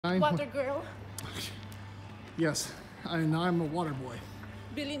Water girl. Yes, and I'm a water boy.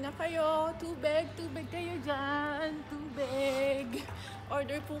 Bili na kayo. Tubig kayo dyan. Tubig.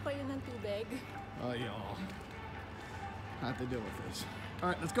 Order po kayo ng tubig. Y'all. I have to deal with this.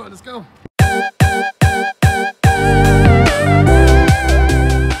 All right, let's go, let's go.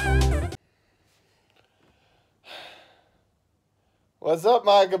 What's up,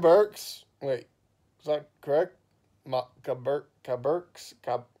 Micah Burks? Wait, is that correct? Micah Burks?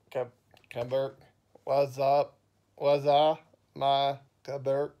 What's up? What's up, Micah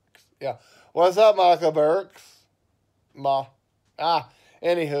Burks? Yeah. What's up, Micah Burks?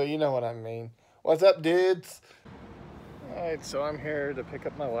 Anywho, you know what I mean. What's up, dudes? Alright, so I'm here to pick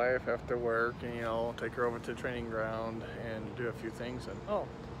up my wife after work and, you know, take her over to the training ground and do a few things. And, oh,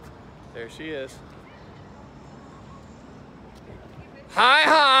 there she is. Hi,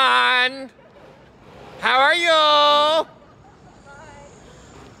 hon! How are you? Hi.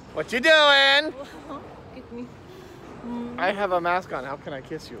 What you doing? Get me. I have a mask on. How can I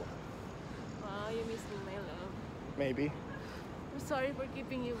kiss you? Wow, you miss me, my love. Maybe. I'm sorry for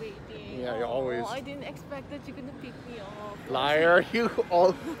keeping you waiting. Yeah, you always. I didn't expect that you're gonna pick me up. Liar. You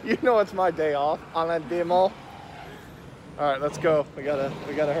know it's my day off on a demo. Alright, let's go. We gotta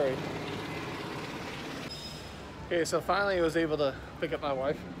hurry. Okay, so finally I was able to pick up my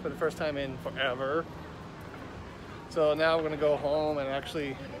wife for the first time in forever. So now we're gonna go home and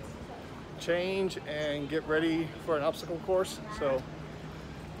actually change and get ready for an obstacle course. So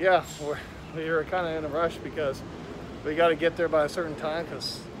yeah, we're kind of in a rush because we got to get there by a certain time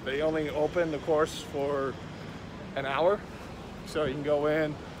because they only open the course for an hour. So you can go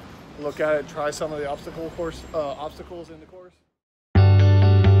in, look at it, try some of the obstacles in the course.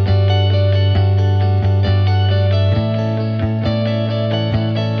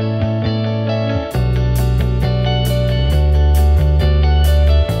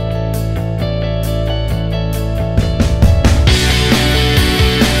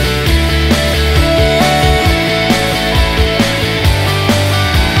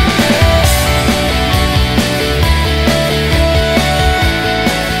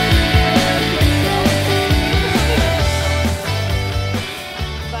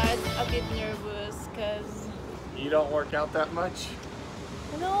 You don't work out that much?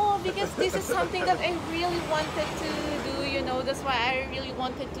 No, because this is something that I really wanted to do, you know. That's why I really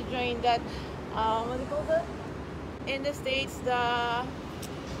wanted to join that, what do you call that? In the States, the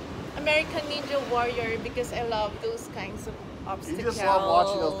American Ninja Warrior, because I love those kinds of obstacles. You just love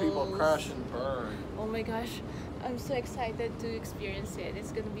watching those people crash and burn. Oh my gosh, I'm so excited to experience it.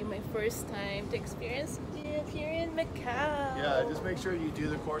 It's gonna be my first time to experience it here in Macau. Yeah, just make sure you do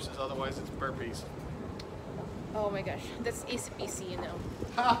the courses, otherwise it's burpees. Oh my gosh, that's easy peasy, you know.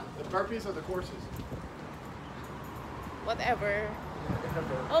 Ha! The burpees are the courses. Whatever.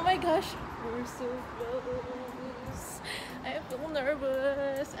 Oh my gosh, we're so close. I feel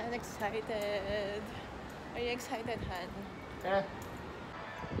nervous and excited. Are you excited, Han? Yeah.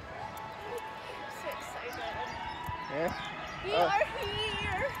 I'm so excited. Yeah. We are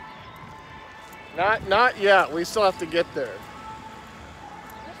here. Not yet. We still have to get there.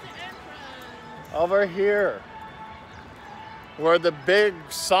 Where's the entrance? Over here. Where the big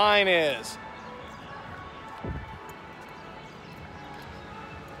sign is.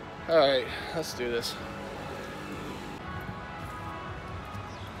 All right, let's do this.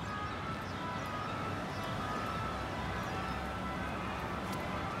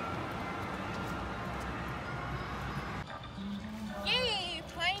 Yay!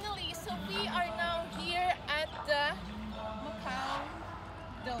 Finally, so we are now here at the Macau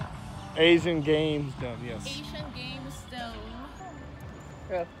Dome. Asian Games Dome, yes. Asian Games Dome.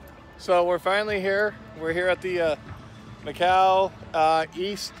 Yeah. So we're finally here. We're here at the Macau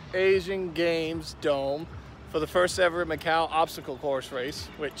East Asian Games Dome for the first ever Macau obstacle course race,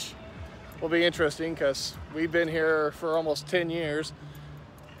 which will be interesting because we've been here for almost 10 years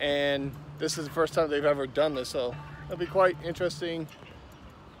and this is the first time they've ever done this, so it'll be quite interesting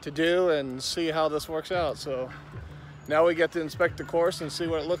to do and see how this works out. So now we get to inspect the course and see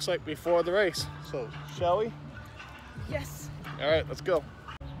what it looks like before the race. So shall we? Yes. All right, let's go.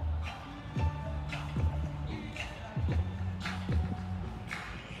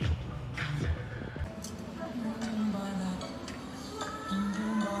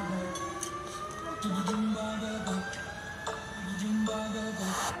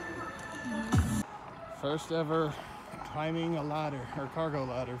 First ever climbing a ladder, or cargo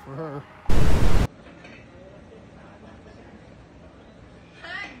ladder for her.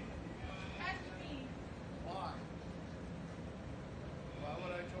 Why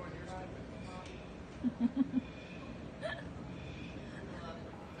would I join your side?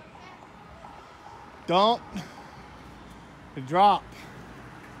 Don't drop.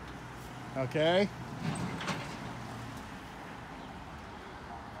 Okay?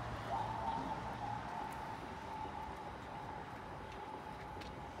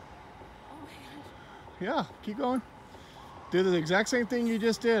 Yeah, keep going. Do the exact same thing you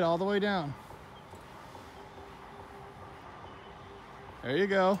just did all the way down. There you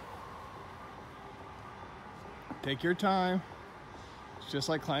go. Take your time. It's just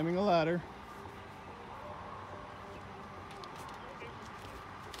like climbing a ladder.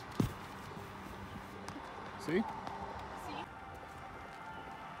 See?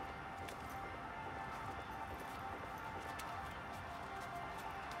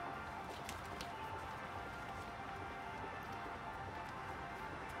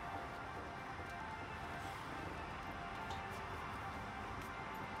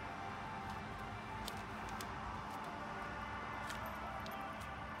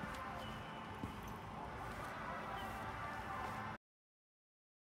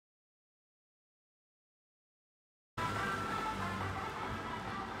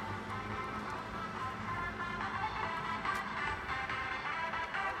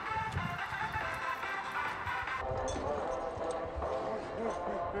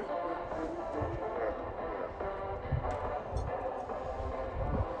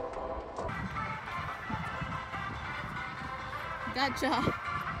 Gotcha.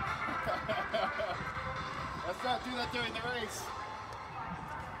 Let's not do that during the race.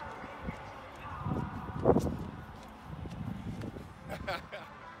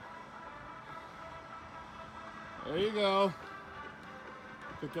 There you go.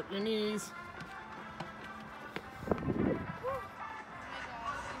 Pick up your knees.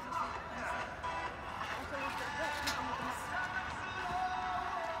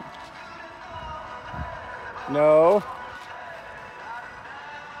 No.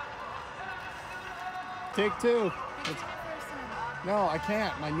 Take two. No, I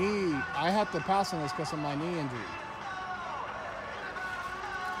can't. My knee. I have to pass on this because of my knee injury.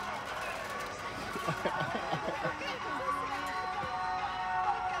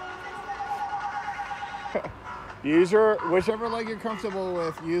 Use your, whichever leg you're comfortable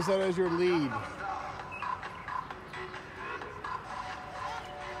with, use that as your lead.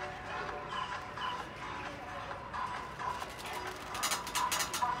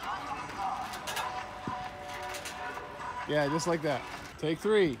 Yeah, just like that. Take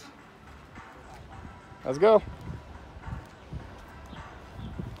three. Let's go.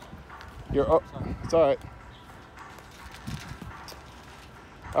 You're, oh, it's all right.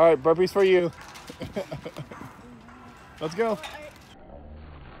 All right, burpees for you. Let's go.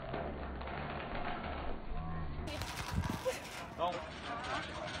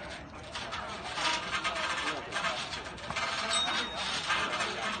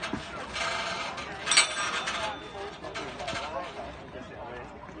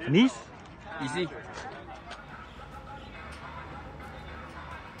 Knees? Easy.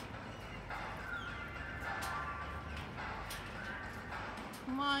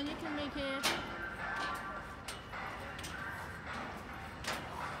 Come on, you can make it.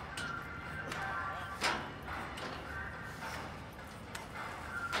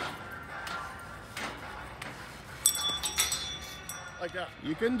 Like that.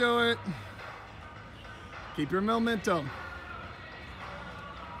 You can do it. Keep your momentum.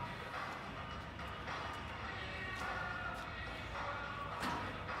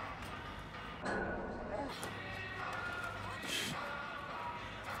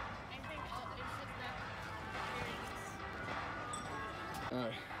 All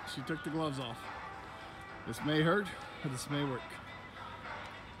right, she took the gloves off. This may hurt, but this may work.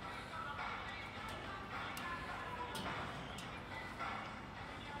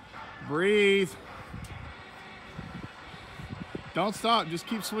 Breathe. Don't stop, just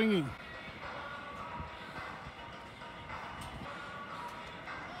keep swinging.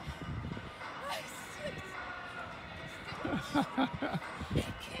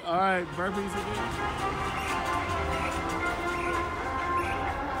 All right, burpees again.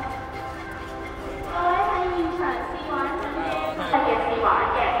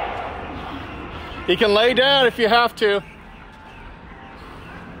 You can lay down if you have to.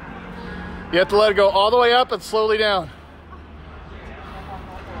 You have to let it go all the way up and slowly down.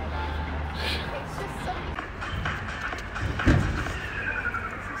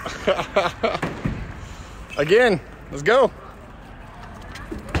 Again, let's go.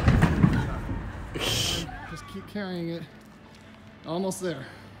 Just keep carrying it. Almost there.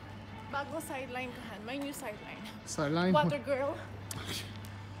 Bago sideline kahan. My new sideline. Sideline? Water girl.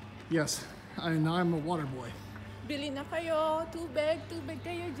 Yes, now I'm a water boy. Bili na kayo. Tubig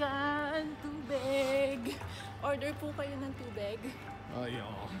kayo dyan. Tubig. Order po kayo ng tubig. Oh,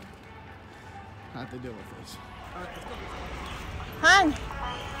 y'all. I have to deal with this. Han!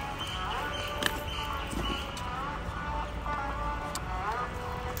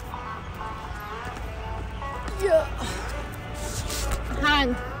 Yeah.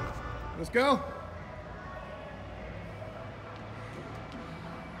 Han! Let's go.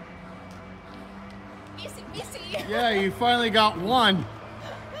 Busy. Yeah, you finally got one.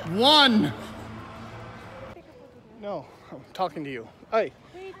 One. No, I'm talking to you. Hey,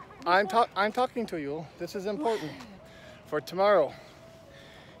 I'm talking to you. This is important for tomorrow.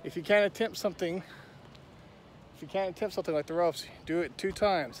 If you can't attempt something like the ropes, do it 2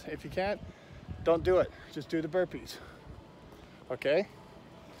 times. If you can't, don't do it. Just do the burpees. Okay?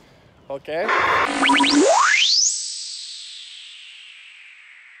 Okay?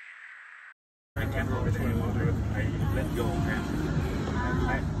 I can't go with my mother. I let go.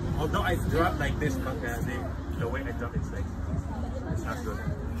 Although I drop like this, but the way I drop, it's like, it's not good.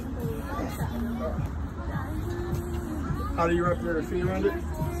 How do you wrap your feet around it?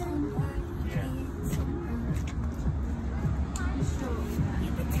 Yeah.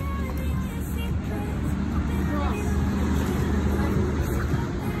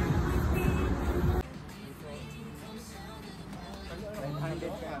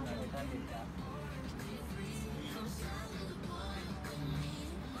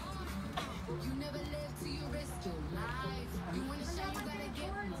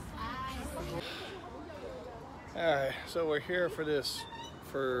 Alright, so we're here for this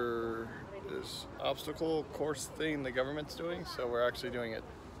obstacle course thing the government's doing. So we're actually doing it.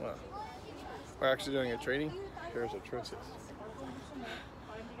 Well, we're actually doing a training. Here's atrocious.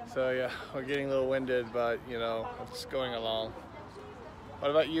 So yeah, we're getting a little winded, but you know, it's going along.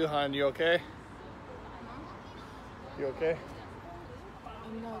 What about you, Han? You okay? You okay?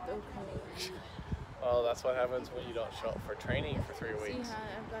 I'm not okay. Well, that's what happens when you don't show up for training for 3 weeks. See, Han,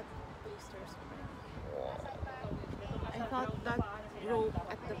 I've got blisters. I thought that rope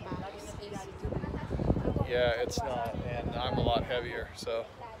at the back is easy to do. Yeah, it's not, and I'm a lot heavier, so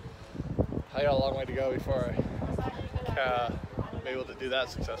I got a long way to go before I be able to do that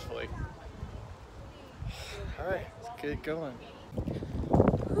successfully. All right, let's get going.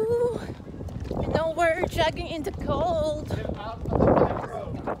 Ooh, you know, we're jogging in the cold.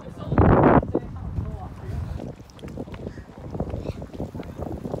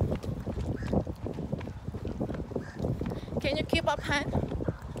 Can you keep up, Han?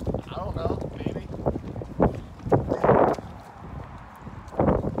 I don't know, maybe.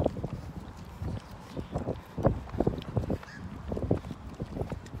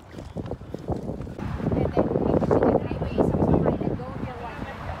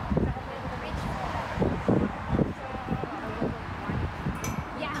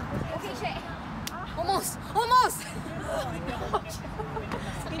 Almost!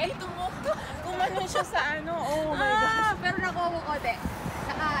 Hindi kumanon siya sa ano, oh my God. Pero nakuha ko konti.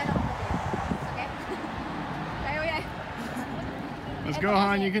 Saka ano ko okay? Tayo yan. Let's go,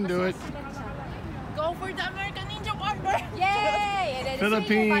 Han. You can do it. Go for the American Ninja Warrior! Yay! And then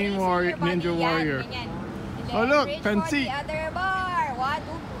Philippine swing your body, Ninja Warrior. Yan, and then Oh, look, reach Pensi. for the other bar. 1,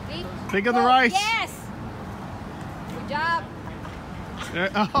 2, 3. Think of the Go. rice. Yes! Good job.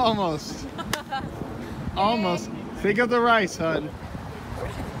 Almost. Almost. Think of the rice, hun.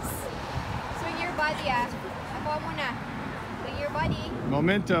 Swing your body, ah. Ako muna. Swing your body.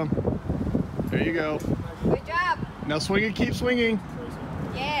 Momentum. There you go. Good job. Now swing it, keep swinging.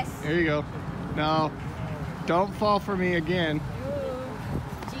 Yes. There you go. Now, don't fall for me again.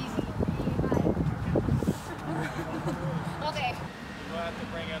 Cheesy. Okay. We'll have to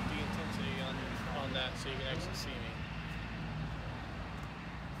bring up the intensity on that so you can actually see me.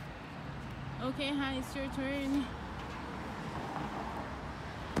 Okay, Han, it's your turn.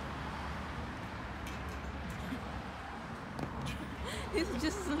 He's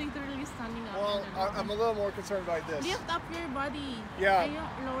just literally standing up. Well, I'm a little more concerned about this. Lift up your body. Yeah. Your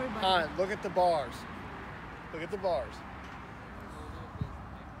lower body. Han, look at the bars. Look at the bars.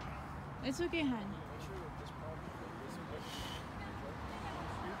 It's okay, Han.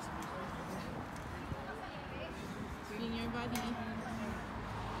 Swing your body.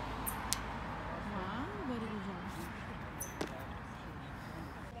 Wow, very good job.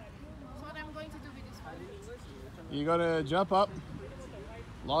 So what I'm going to do with this one? You gotta jump up,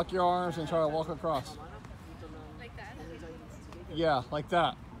 lock your arms, and try to walk across. Like that? Yeah, like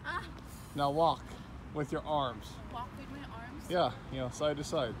that. Ah, Now walk with your arms. walk with my arms. Yeah, you know, side to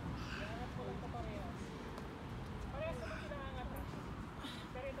side.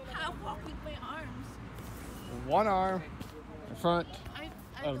 How walk with my arms? One arm in front I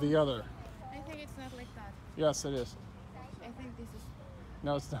of don't- the other. I think think it's not like that. Yes, it is. I think this is.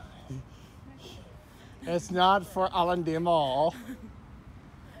 No, it's not. It's not for Alan Demo.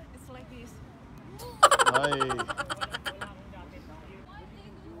 It's like this. Ay.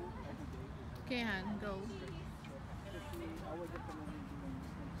 Okay, Han, go.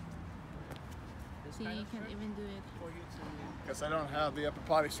 See, you can't even do it. Because I don't have the upper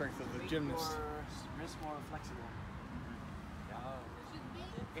body strength of the gymnast. Wrist more flexible.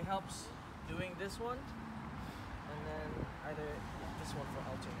 Yeah. It helps doing this one and then either this one for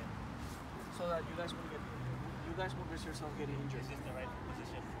alternate, so that you guys won't risk yourself getting injured. Is this the right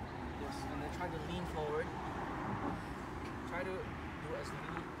position? Yes, and then try to lean forward. Try to do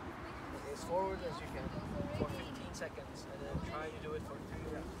as forward as you can for 15 seconds, and then try to do it for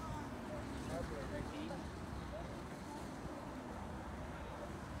 3 reps. Repeat.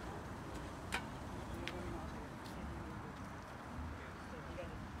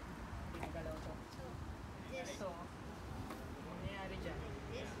 Ito, nangyayari dyan,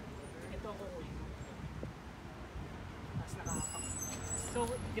 ito ang kukunin mo. Tapos nakahapak. So,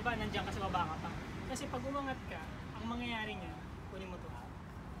 di ba nandiyan ka sa baba ka pa? Kasi pag umangat ka, ang mangyayari niya, kunin mo to.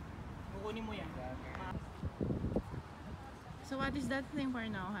 Kukunin mo yan. So what is that thing for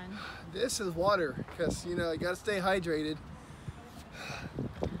now, Han? This is water, because you know you gotta stay hydrated.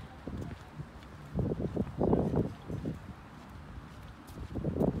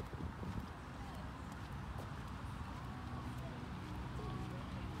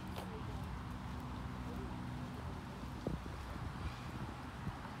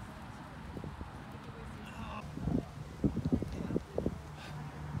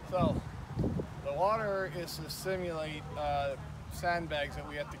 So, the water is to simulate sandbags that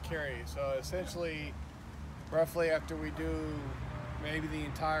we have to carry. So essentially, roughly after we do maybe the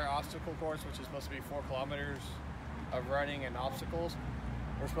entire obstacle course, which is supposed to be 4 kilometers of running and obstacles,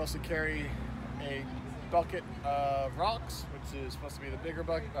 we're supposed to carry a bucket of rocks, which is supposed to be the bigger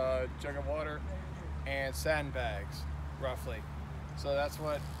bucket, jug of water, and sandbags, roughly. So that's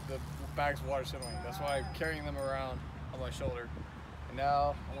what the bags of water are simulating. That's why I'm carrying them around on my shoulder. And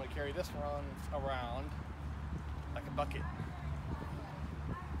now I'm going to carry this one around like a bucket.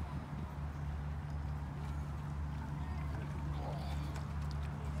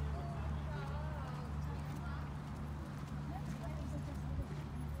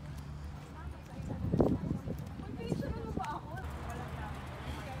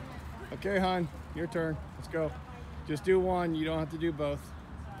 Okay, hon, your turn. Let's go. Just do one. You don't have to do both.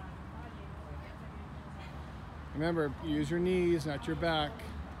 Remember, use your knees, not your back.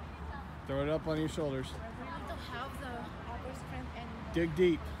 Throw it up on your shoulders. We need to have the upper strength and Dig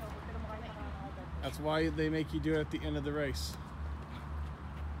deep. That's why they make you do it at the end of the race.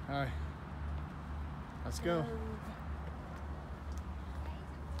 All right. Let's go.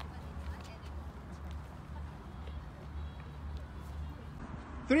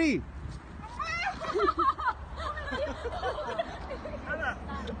 3.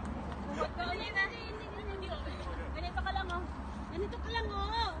 Ganito ka lang, oh. Ganito ka lang,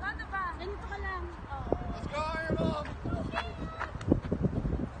 oh. Ano ba? Ganito ka lang. Let's go, Iron Mom.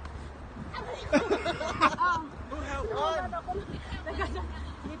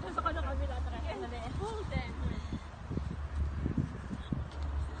 Dito sa kanong kabila.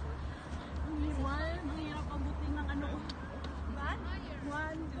 Ang hirap abutin ng ano.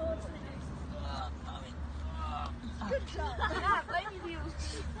 1, 2, 3. Good job. Yeah, play with you.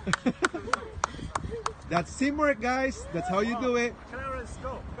 That's teamwork, guys. That's how you do it. Clarence,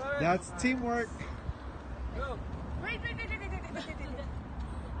 go. That's teamwork. Go. Wait.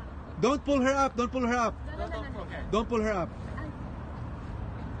 Don't pull her up. Don't pull her up. Okay. Don't pull her up.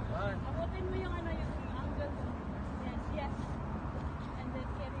 Abutin mo yung ano, yung angle mo. Yes. And then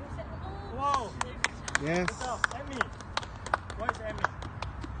carry yourself. Oh. Wow. Yes. So, Emmy. Where's Emmy?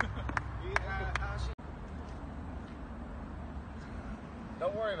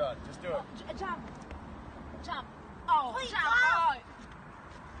 Don't worry about it. Just do it. Jump. Oh, wait, jump. Oh.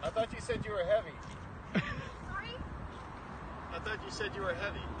 I thought you said you were heavy. Sorry? I thought you said you were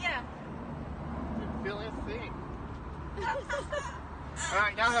heavy. Yeah. Didn't feel a thing. All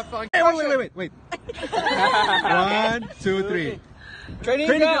right, now have fun. Wait. 1, 2, 3.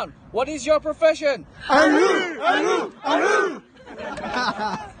 Training ground. What is your profession?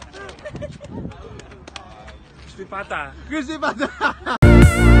 Crispy pata. Crispy pata.